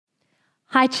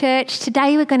Hi church,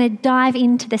 today we're going to dive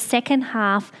into the second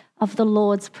half of the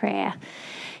Lord's Prayer.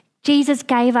 Jesus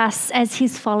gave us as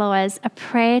his followers a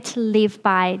prayer to live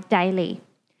by daily.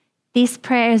 This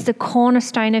prayer is the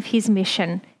cornerstone of his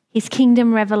mission, his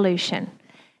kingdom revolution.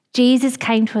 Jesus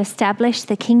came to establish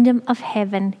the kingdom of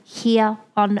heaven here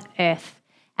on earth.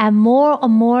 And more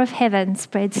and more of heaven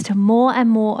spreads to more and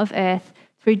more of earth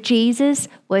through Jesus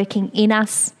working in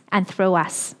us and through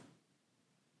us.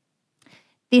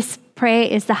 This prayer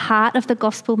is the heart of the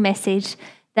gospel message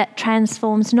that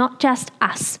transforms not just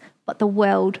us, but the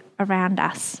world around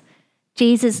us.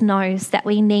 Jesus knows that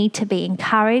we need to be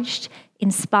encouraged,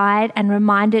 inspired, and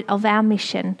reminded of our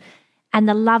mission and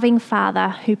the loving Father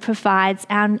who provides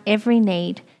our every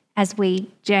need as we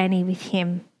journey with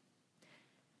him.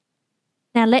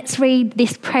 Now let's read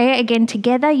this prayer again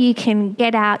together. You can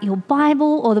get out your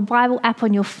Bible or the Bible app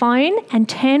on your phone and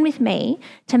turn with me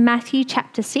to Matthew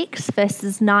chapter 6,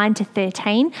 verses 9 to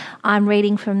 13. I'm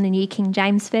reading from the New King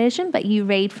James Version, but you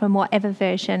read from whatever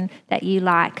version that you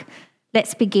like.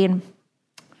 Let's begin.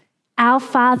 Our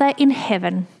Father in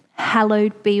heaven,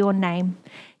 hallowed be your name.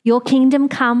 Your kingdom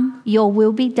come, your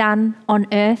will be done on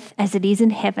earth as it is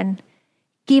in heaven.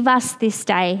 Give us this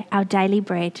day our daily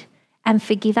bread, and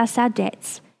forgive us our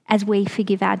debts as we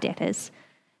forgive our debtors.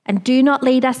 And do not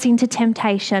lead us into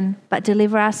temptation, but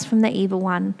deliver us from the evil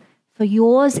one. For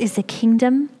yours is the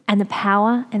kingdom and the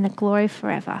power and the glory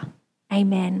forever.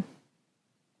 Amen.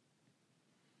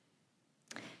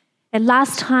 And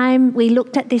last time we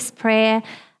looked at this prayer,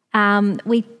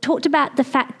 we talked about the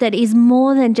fact that it is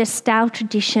more than just stale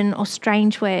tradition or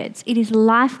strange words. It is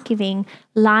life-giving,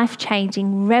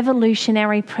 life-changing,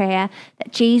 revolutionary prayer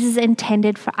that Jesus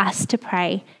intended for us to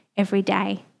pray every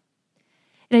day.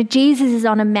 You know, Jesus is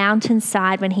on a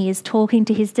mountainside when he is talking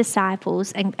to his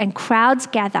disciples and crowds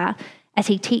gather as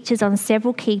he teaches on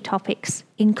several key topics,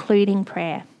 including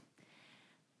prayer.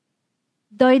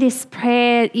 Though this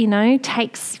prayer,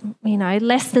 takes,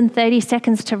 less than 30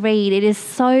 seconds to read, it is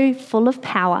so full of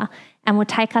power and will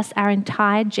take us our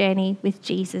entire journey with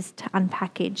Jesus to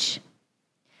unpackage.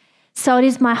 So it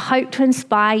is my hope to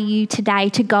inspire you today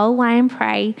to go away and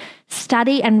pray,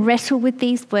 study and wrestle with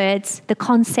these words, the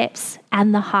concepts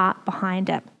and the heart behind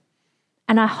it.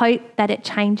 And I hope that it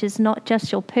changes not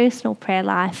just your personal prayer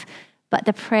life, but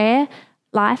the prayer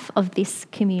life of this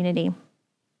community.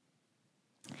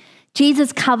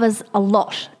 Jesus covers a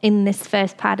lot in this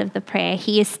first part of the prayer.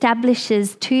 He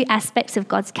establishes two aspects of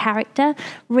God's character,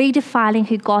 redefining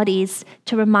who God is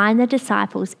to remind the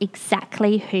disciples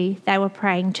exactly who they were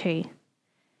praying to.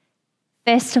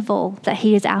 First of all, that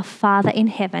he is our Father in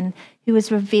heaven who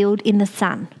is revealed in the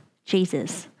Son,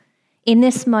 Jesus. In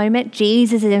this moment,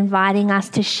 Jesus is inviting us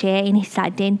to share in his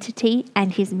identity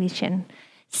and his mission.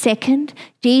 Second,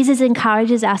 Jesus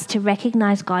encourages us to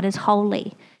recognize God as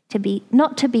holy,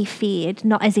 not to be feared,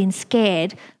 not as in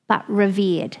scared, but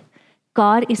revered.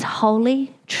 God is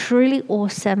holy, truly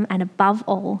awesome, and above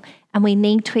all, and we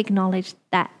need to acknowledge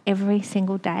that every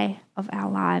single day of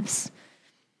our lives.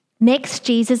 Next,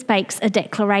 Jesus makes a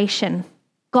declaration,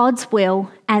 God's will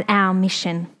and our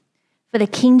mission, for the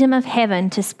kingdom of heaven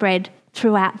to spread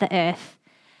throughout the earth.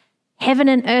 Heaven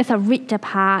and earth are ripped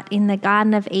apart in the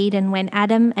Garden of Eden when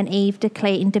Adam and Eve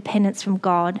declare independence from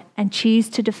God and choose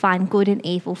to define good and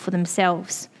evil for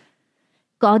themselves.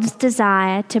 God's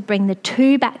desire to bring the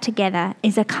two back together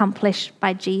is accomplished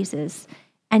by Jesus,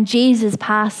 and Jesus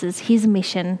passes his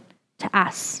mission to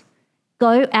us.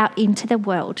 Go out into the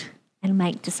world and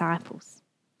make disciples.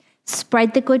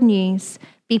 Spread the good news,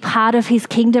 be part of his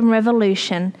kingdom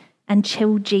revolution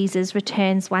until Jesus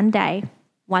returns one day,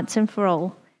 once and for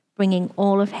all, bringing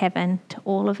all of heaven to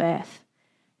all of earth.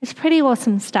 It's pretty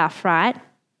awesome stuff, right?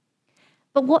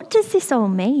 But what does this all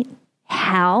mean?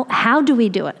 How do we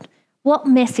do it? What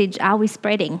message are we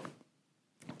spreading?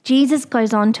 Jesus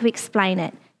goes on to explain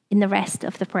it in the rest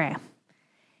of the prayer.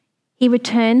 He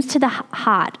returns to the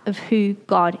heart of who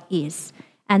God is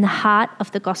and the heart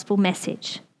of the gospel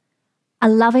message. A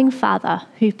loving Father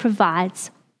who provides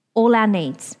all our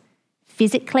needs,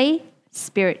 physically,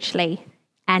 spiritually,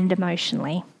 and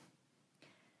emotionally.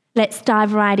 Let's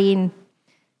dive right in.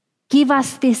 Give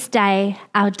us this day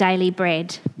our daily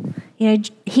bread.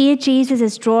 Here Jesus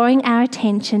is drawing our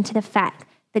attention to the fact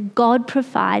that God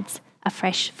provides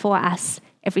afresh for us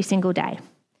every single day.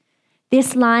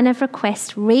 This line of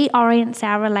request reorients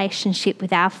our relationship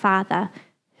with our Father,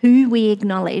 who we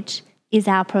acknowledge is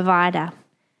our provider.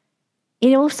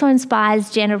 It also inspires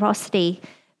generosity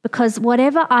because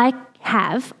whatever I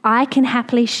have, I can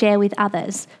happily share with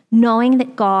others, knowing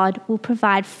that God will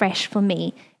provide fresh for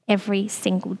me every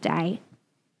single day.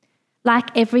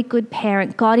 Like every good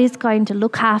parent, God is going to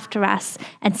look after us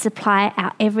and supply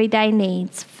our everyday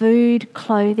needs: food,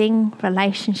 clothing,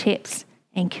 relationships,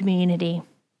 and community.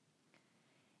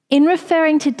 In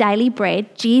referring to daily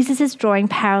bread, Jesus is drawing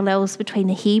parallels between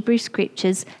the Hebrew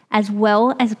Scriptures as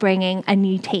well as bringing a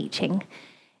new teaching.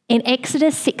 In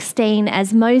Exodus 16,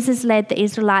 as Moses led the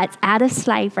Israelites out of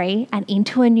slavery and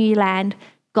into a new land,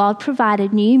 God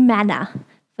provided new manna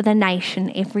for the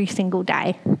nation every single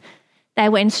day. They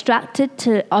were instructed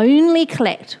to only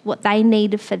collect what they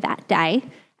needed for that day,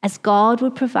 as God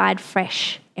would provide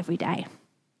fresh every day.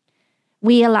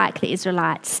 We are like the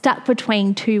Israelites, stuck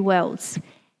between two worlds.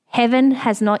 Heaven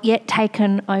has not yet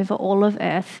taken over all of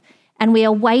earth, and we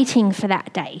are waiting for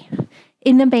that day.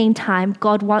 In the meantime,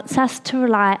 God wants us to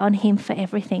rely on him for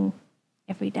everything,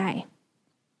 every day.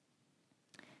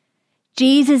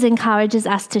 Jesus encourages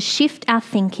us to shift our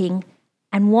thinking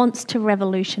and wants to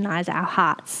revolutionize our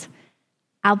hearts.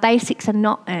 Our basics are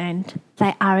not earned,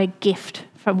 they are a gift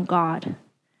from God.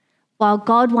 While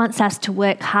God wants us to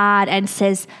work hard and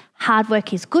says hard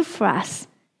work is good for us,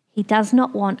 he does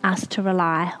not want us to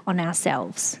rely on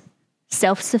ourselves.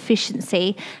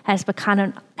 Self-sufficiency has become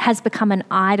an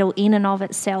idol in and of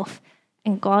itself,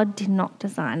 and God did not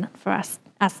design for us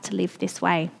to live this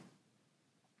way.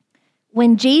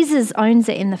 When Jesus owns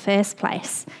it in the first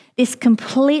place, this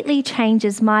completely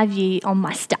changes my view on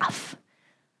my stuff.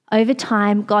 Over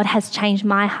time, God has changed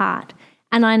my heart,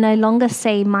 and I no longer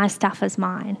see my stuff as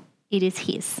mine. It is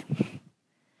his.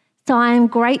 So I am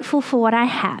grateful for what I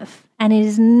have, and it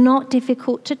is not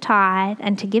difficult to tithe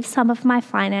and to give some of my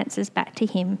finances back to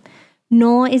him,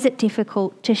 nor is it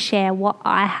difficult to share what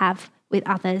I have with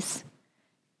others.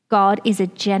 God is a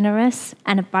generous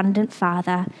and abundant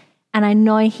Father, and I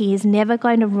know he is never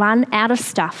going to run out of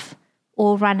stuff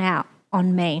or run out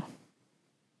on me.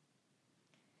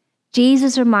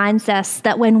 Jesus reminds us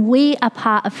that when we are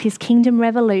part of his kingdom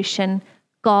revolution,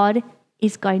 God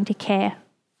is going to care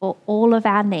for all of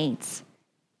our needs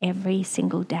every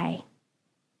single day.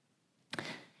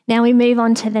 Now we move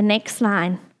on to the next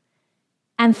line.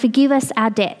 And forgive us our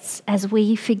debts as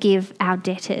we forgive our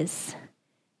debtors.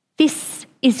 This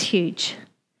is huge.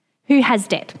 Who has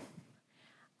debt?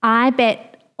 I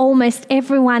bet almost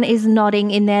everyone is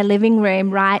nodding in their living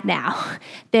room right now.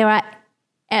 There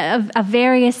are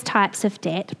various types of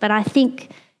debt, but I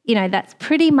think, that's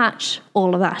pretty much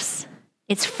all of us.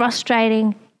 It's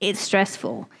frustrating, it's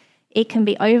stressful, it can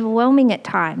be overwhelming at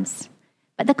times.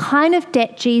 But the kind of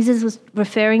debt Jesus was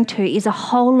referring to is a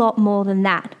whole lot more than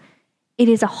that. It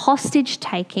is a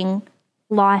hostage-taking,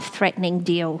 life-threatening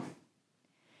deal.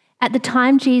 At the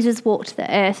time Jesus walked the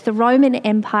earth, the Roman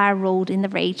Empire ruled in the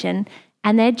region,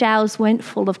 and their jails weren't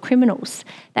full of criminals.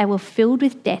 They were filled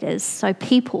with debtors, so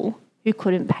people who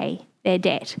couldn't pay their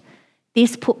debt.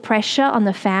 This put pressure on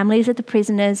the families of the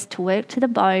prisoners to work to the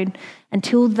bone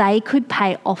until they could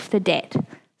pay off the debt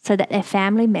so that their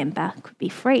family member could be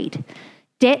freed.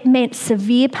 Debt meant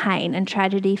severe pain and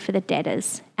tragedy for the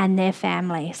debtors and their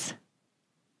families.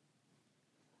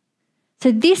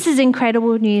 So this is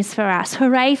incredible news for us.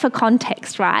 Hooray for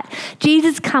context, right?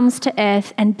 Jesus comes to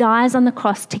earth and dies on the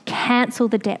cross to cancel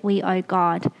the debt we owe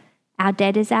God. Our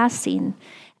debt is our sin,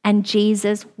 and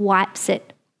Jesus wipes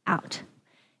it out.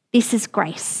 This is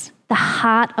grace, the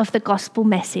heart of the gospel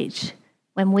message.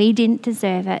 When we didn't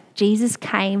deserve it, Jesus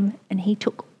came and he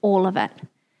took all of it.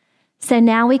 So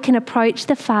now we can approach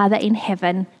the Father in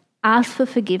heaven, ask for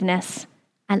forgiveness,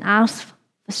 and ask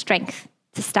for strength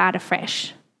to start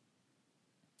afresh.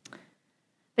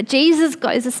 But Jesus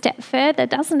goes a step further,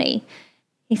 doesn't he?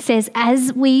 He says,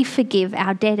 as we forgive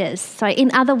our debtors. So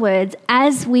in other words,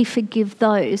 as we forgive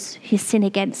those who sin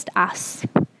against us.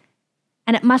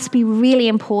 And it must be really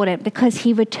important because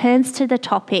he returns to the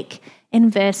topic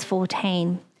in verse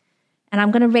 14. And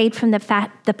I'm going to read from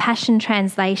the Passion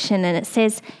Translation, and it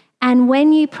says, and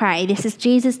when you pray, this is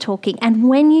Jesus talking, and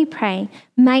when you pray,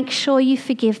 make sure you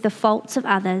forgive the faults of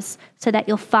others so that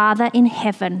your Father in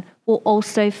heaven will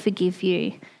also forgive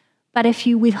you. But if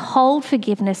you withhold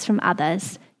forgiveness from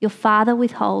others, your Father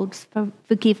withholds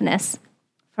forgiveness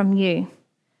from you.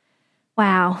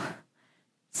 Wow.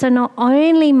 So not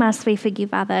only must we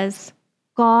forgive others,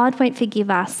 God won't forgive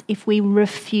us if we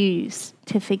refuse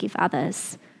to forgive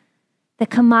others. The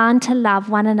command to love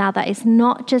one another is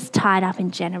not just tied up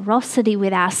in generosity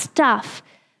with our stuff.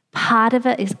 Part of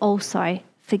it is also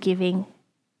forgiving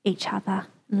each other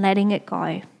and letting it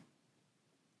go.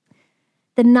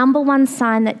 The number one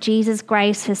sign that Jesus'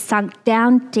 grace has sunk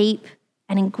down deep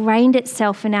and ingrained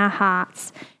itself in our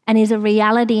hearts and is a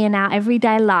reality in our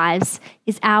everyday lives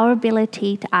is our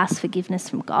ability to ask forgiveness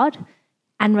from God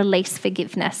and release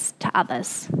forgiveness to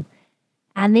others.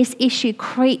 And this issue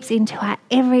creeps into our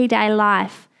everyday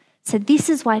life. So this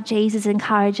is why Jesus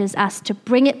encourages us to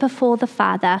bring it before the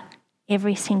Father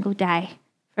every single day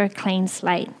for a clean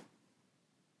slate.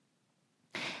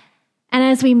 And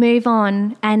as we move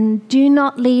on, and do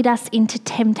not lead us into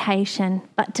temptation,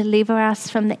 but deliver us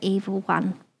from the evil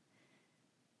one.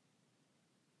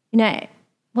 You know,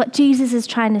 what Jesus is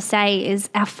trying to say is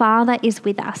our Father is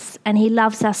with us and he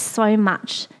loves us so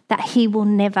much that he will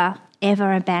never,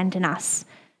 ever abandon us.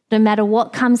 No matter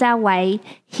what comes our way,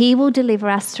 he will deliver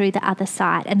us through the other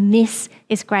side. And this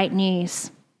is great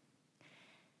news.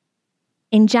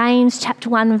 In James chapter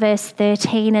 1, verse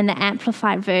 13 in the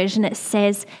Amplified Version, it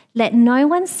says, "Let no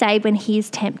one say when he is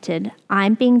tempted,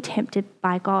 I'm being tempted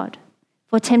by God.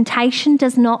 For temptation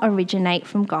does not originate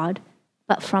from God,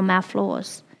 but from our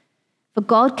flaws. For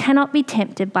God cannot be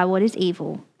tempted by what is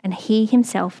evil, and he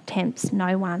himself tempts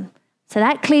no one." So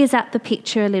that clears up the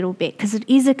picture a little bit, because it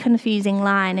is a confusing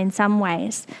line in some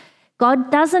ways.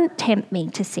 God doesn't tempt me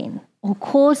to sin or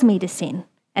cause me to sin.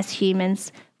 As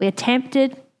humans, we are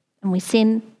tempted and we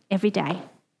sin every day.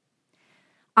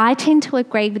 I tend to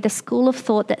agree with the school of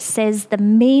thought that says the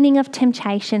meaning of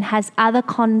temptation has other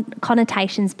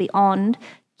connotations beyond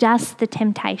just the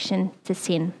temptation to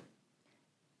sin.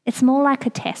 It's more like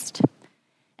a test.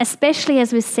 Especially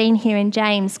as we've seen here in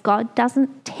James, God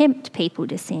doesn't tempt people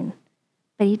to sin,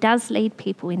 but he does lead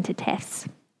people into tests.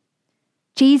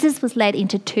 Jesus was led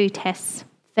into 2 tests.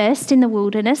 First in the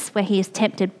wilderness, where he is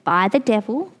tempted by the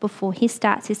devil before he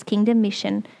starts his kingdom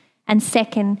mission, and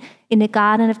second in the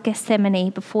Garden of Gethsemane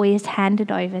before he is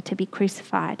handed over to be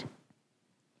crucified.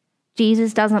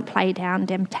 Jesus doesn't play down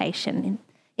temptation.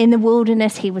 In the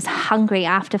wilderness, he was hungry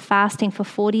after fasting for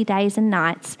 40 days and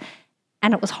nights,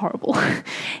 and it was horrible.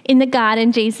 In the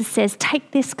garden, Jesus says,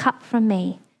 "Take this cup from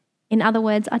me." In other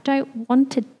words, I don't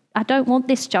want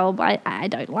this job. I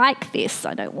don't like this.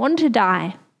 I don't want to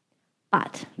die.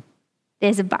 But,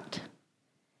 there's a but.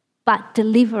 But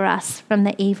deliver us from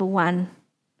the evil one.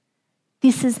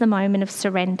 This is the moment of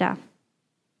surrender.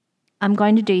 I'm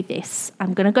going to do this.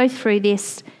 I'm going to go through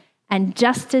this. And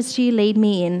just as you lead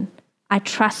me in, I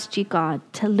trust you, God,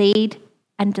 to lead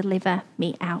and deliver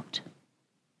me out.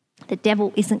 The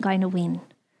devil isn't going to win.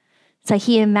 So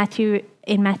here in Matthew,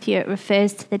 it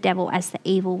refers to the devil as the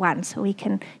evil one. So we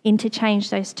can interchange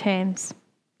those terms.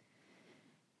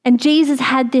 And Jesus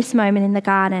had this moment in the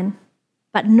garden.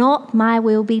 But not my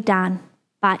will be done,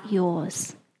 but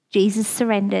yours. Jesus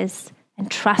surrenders and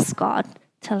trusts God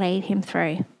to lead him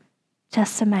through.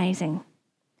 Just amazing.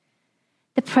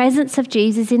 The presence of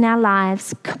Jesus in our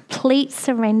lives, complete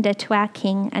surrender to our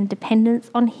King and dependence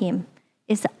on him,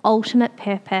 is the ultimate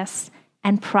purpose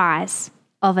and prize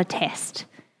of a test.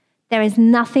 There is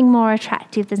nothing more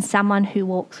attractive than someone who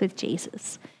walks with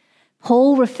Jesus.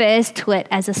 Paul refers to it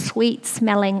as a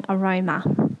sweet-smelling aroma.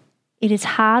 It is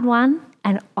hard-won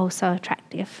and also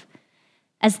attractive.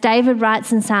 As David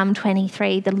writes in Psalm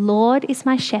 23, "The Lord is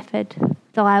my shepherd.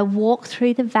 Though I walk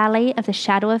through the valley of the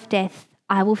shadow of death,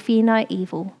 I will fear no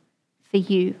evil, for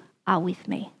you are with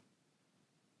me."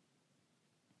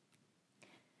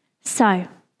 So,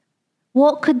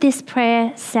 what could this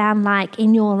prayer sound like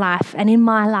in your life and in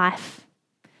my life?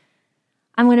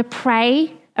 I'm going to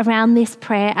pray around this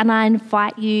prayer, and I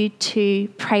invite you to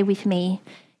pray with me.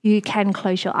 You can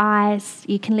close your eyes,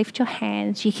 you can lift your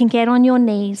hands, you can get on your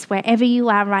knees wherever you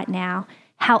are right now.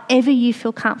 However you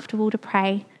feel comfortable to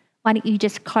pray, why don't you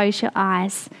just close your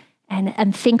eyes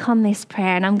and think on this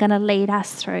prayer, and I'm going to lead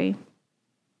us through.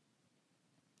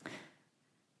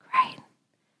 Great.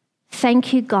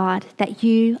 Thank you, God, that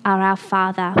you are our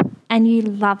Father and you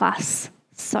love us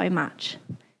so much.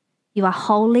 You are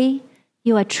holy,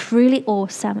 you are truly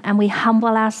awesome, and we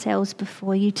humble ourselves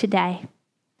before you today.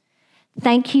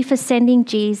 Thank you for sending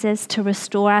Jesus to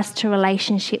restore us to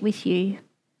relationship with you.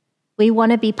 We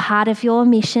want to be part of your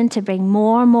mission to bring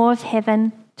more and more of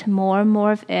heaven to more and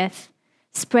more of earth,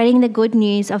 spreading the good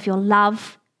news of your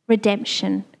love,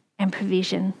 redemption, and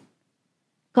provision.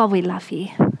 God, we love you.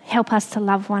 Help us to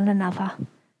love one another.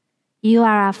 You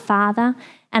are our Father,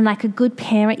 and like a good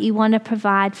parent, you want to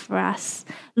provide for us.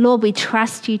 Lord, we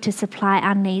trust you to supply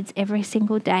our needs every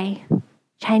single day.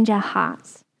 Change our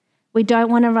hearts. We don't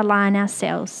want to rely on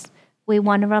ourselves. We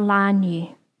want to rely on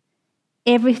you.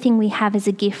 Everything we have is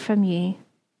a gift from you.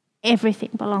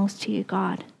 Everything belongs to you,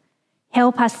 God.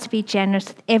 Help us to be generous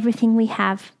with everything we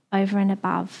have over and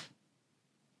above.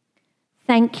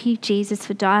 Thank you, Jesus,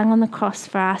 for dying on the cross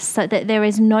for us so that there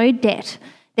is no debt,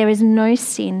 there is no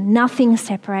sin, nothing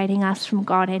separating us from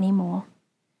God anymore.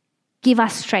 Give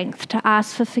us strength to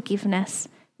ask for forgiveness,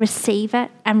 receive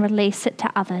it, and release it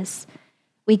to others.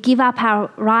 We give up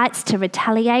our rights to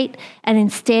retaliate and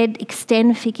instead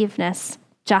extend forgiveness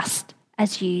just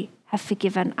as you have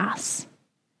forgiven us.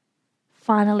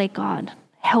 Finally, God,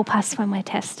 help us when we're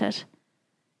tested.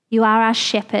 You are our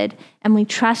shepherd, and we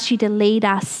trust you to lead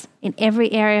us in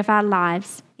every area of our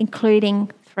lives, including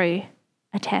through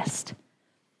a test.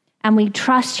 And we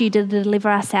trust you to deliver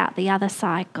us out the other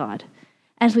side, God.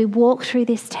 As we walk through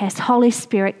this test, Holy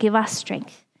Spirit, give us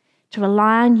strength to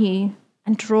rely on you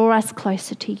and draw us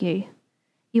closer to you.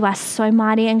 You are so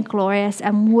mighty and glorious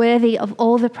and worthy of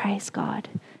all the praise, God.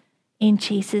 In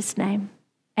Jesus' name,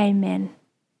 amen.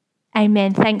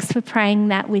 Amen. Thanks for praying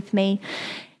that with me.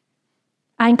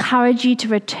 I encourage you to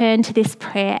return to this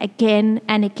prayer again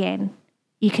and again.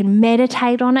 You can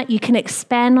meditate on it, you can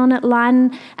expand on it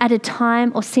line at a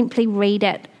time, or simply read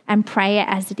it and pray it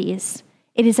as it is.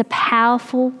 It is a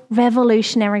powerful,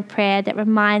 revolutionary prayer that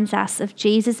reminds us of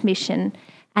Jesus' mission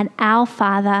and our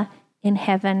Father in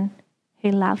heaven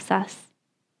who loves us.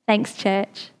 Thanks,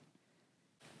 church.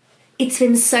 It's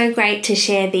been so great to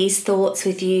share these thoughts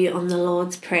with you on the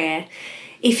Lord's Prayer.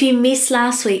 If you missed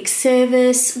last week's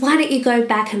service, why don't you go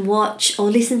back and watch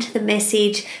or listen to the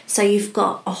message so you've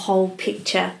got a whole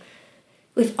picture.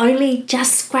 We've only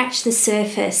just scratched the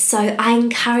surface, so I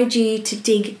encourage you to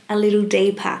dig a little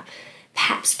deeper.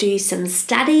 Perhaps do some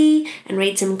study and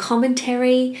read some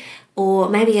commentary, or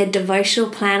maybe a devotional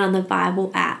plan on the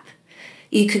Bible app.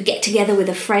 You could get together with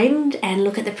a friend and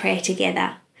look at the prayer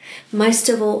together. Most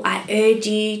of all, I urge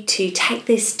you to take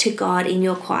this to God in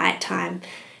your quiet time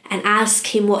and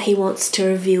ask him what he wants to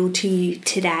reveal to you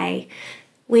today.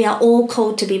 We are all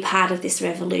called to be part of this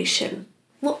revolution.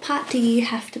 What part do you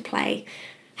have to play?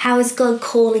 How is God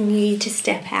calling you to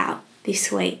step out this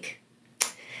week?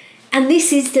 And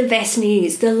this is the best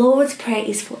news. The Lord's Prayer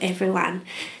is for everyone.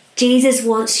 Jesus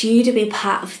wants you to be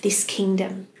part of this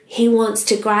kingdom. He wants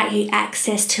to grant you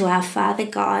access to our Father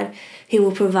God, who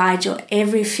will provide your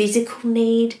every physical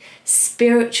need,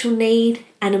 spiritual need,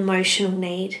 and emotional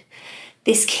need.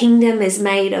 This kingdom is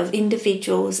made of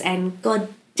individuals, and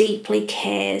God deeply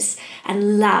cares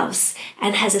and loves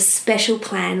and has a special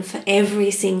plan for every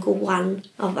single one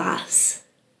of us.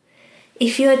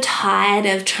 If you're tired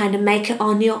of trying to make it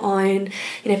on your own,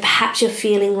 perhaps you're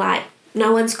feeling like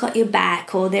no one's got your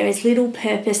back or there is little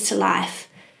purpose to life,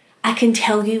 I can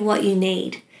tell you what you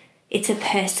need. It's a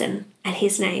person, and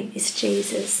his name is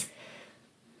Jesus.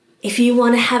 If you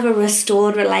want to have a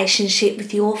restored relationship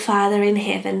with your Father in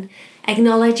heaven,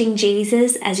 acknowledging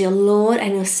Jesus as your Lord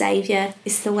and your Saviour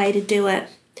is the way to do it.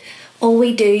 All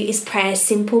we do is pray a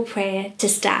simple prayer to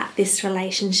start this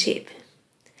relationship.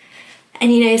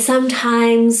 And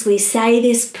sometimes we say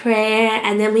this prayer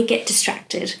and then we get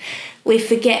distracted. We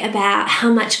forget about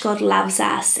how much God loves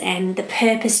us and the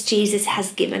purpose Jesus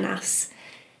has given us.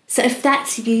 So if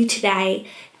that's you today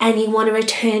and you want to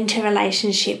return to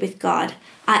relationship with God,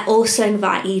 I also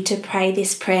invite you to pray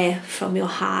this prayer from your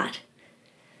heart.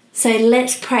 So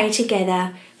let's pray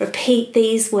together. Repeat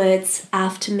these words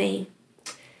after me.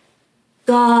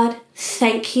 God,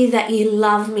 thank you that you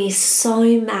love me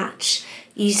so much.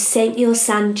 You sent your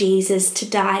son Jesus to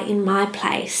die in my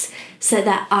place so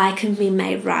that I can be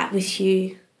made right with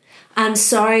you. I'm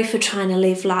sorry for trying to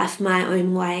live life my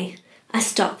own way. I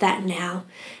stop that now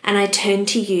and I turn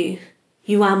to you.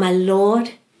 You are my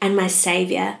Lord and my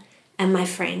Saviour and my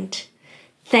friend.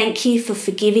 Thank you for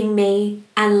forgiving me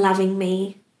and loving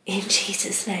me. In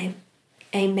Jesus' name,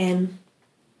 amen.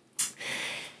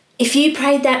 If you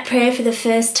prayed that prayer for the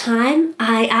first time,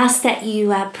 I ask that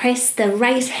you press the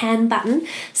raise hand button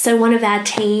so one of our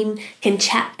team can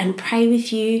chat and pray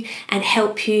with you and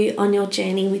help you on your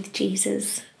journey with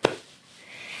Jesus.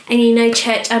 And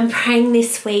church, I'm praying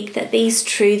this week that these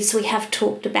truths we have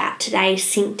talked about today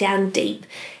sink down deep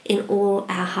in all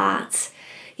our hearts.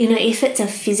 If it's a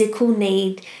physical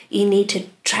need you need to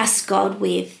trust God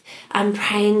with, I'm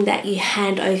praying that you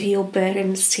hand over your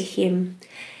burdens to him.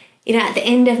 At the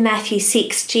end of Matthew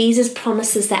 6, Jesus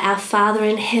promises that our Father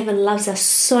in heaven loves us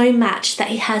so much that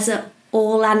he has it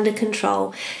all under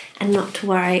control and not to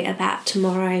worry about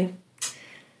tomorrow.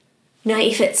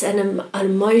 If it's an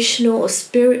emotional or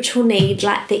spiritual need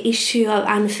like the issue of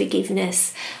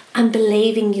unforgiveness, I'm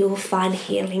believing you'll find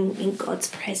healing in God's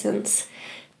presence.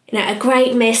 A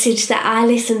great message that I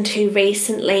listened to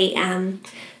recently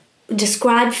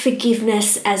described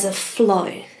forgiveness as a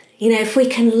flow. If we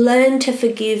can learn to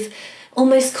forgive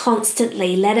almost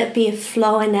constantly, let it be a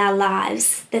flow in our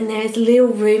lives, then there is little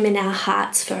room in our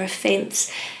hearts for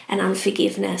offence and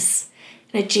unforgiveness.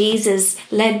 Jesus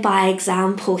led by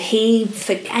example. He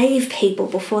forgave people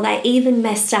before they even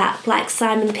messed up, like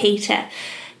Simon Peter.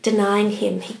 denying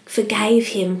him. He forgave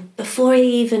him before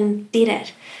he even did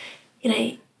it.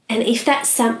 And if that's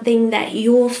something that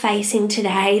you're facing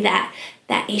today,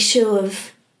 that issue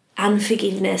of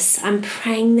unforgiveness, I'm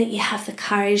praying that you have the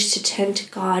courage to turn to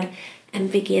God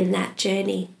and begin that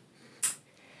journey.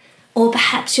 Or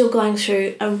perhaps you're going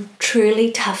through a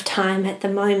truly tough time at the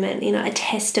moment, a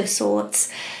test of sorts.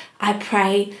 I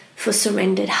pray for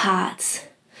surrendered hearts.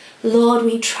 Lord,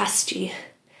 we trust you.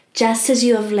 Just as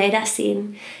you have led us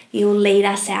in, you'll lead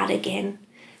us out again.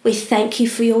 We thank you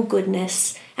for your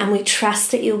goodness, and we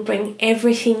trust that you'll bring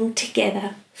everything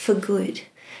together for good.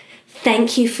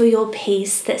 Thank you for your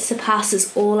peace that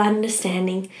surpasses all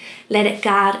understanding. Let it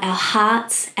guard our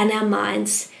hearts and our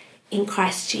minds in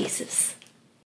Christ Jesus.